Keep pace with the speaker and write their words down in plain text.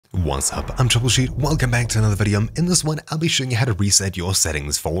What's up, I'm Troubleshoot, welcome back to another video. In this one, I'll be showing you how to reset your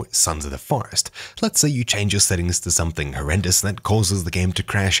settings for Sons of the Forest. Let's say you change your settings to something horrendous that causes the game to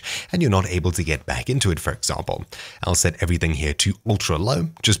crash and you're not able to get back into it, for example. I'll set everything here to ultra low,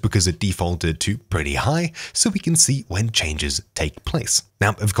 just because it defaulted to pretty high, so we can see when changes take place.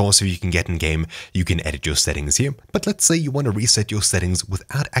 Now, of course, if you can get in game, you can edit your settings here, but let's say you want to reset your settings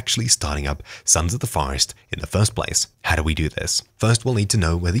without actually starting up Sons of the Forest in the first place. How do we do this? First, we'll need to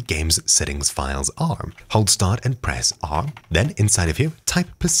know where the game's settings files are. Hold start and press R. Then inside of here, type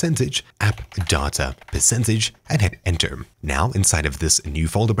 %app.data% and hit enter. Now, inside of this new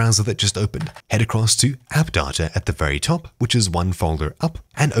folder browser that just opened, head across to app data at the very top, which is one folder up,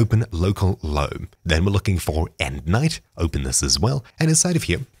 and open local low. Then we're looking for end night, open this as well, and inside of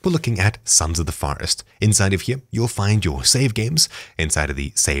here, we're looking at Sons of the Forest. Inside of here, you'll find your save games inside of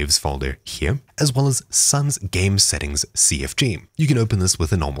the saves folder here, as well as Sons Game Settings CFG. You can open this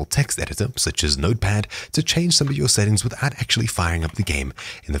with a normal text editor, such as Notepad, to change some of your settings without actually firing up the game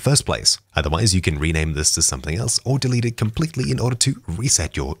in the first place. Otherwise, you can rename this to something else or delete it completely in order to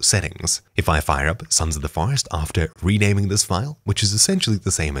reset your settings. If I fire up Sons of the Forest after renaming this file, which is essentially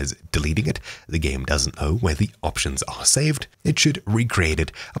the same as deleting it, the game doesn't know where the options are saved. It should recreate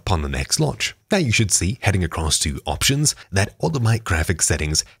it upon the next launch. Now you should see, heading across to options, that all of my graphics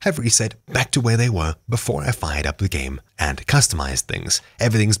settings have reset back to where they were before I fired up the game and customized things.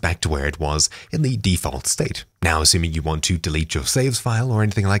 Everything's back to where it was in the default state. Now, assuming you want to delete your saves file or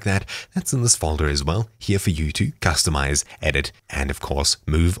anything like that, that's in this folder as well, here for you to customize, edit, and of course,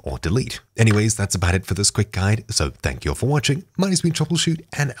 move or delete. Anyways, that's about it for this quick guide, so thank you all for watching. My name's been Troubleshoot,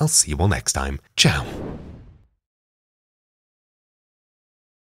 and I'll see you all next time. Ciao!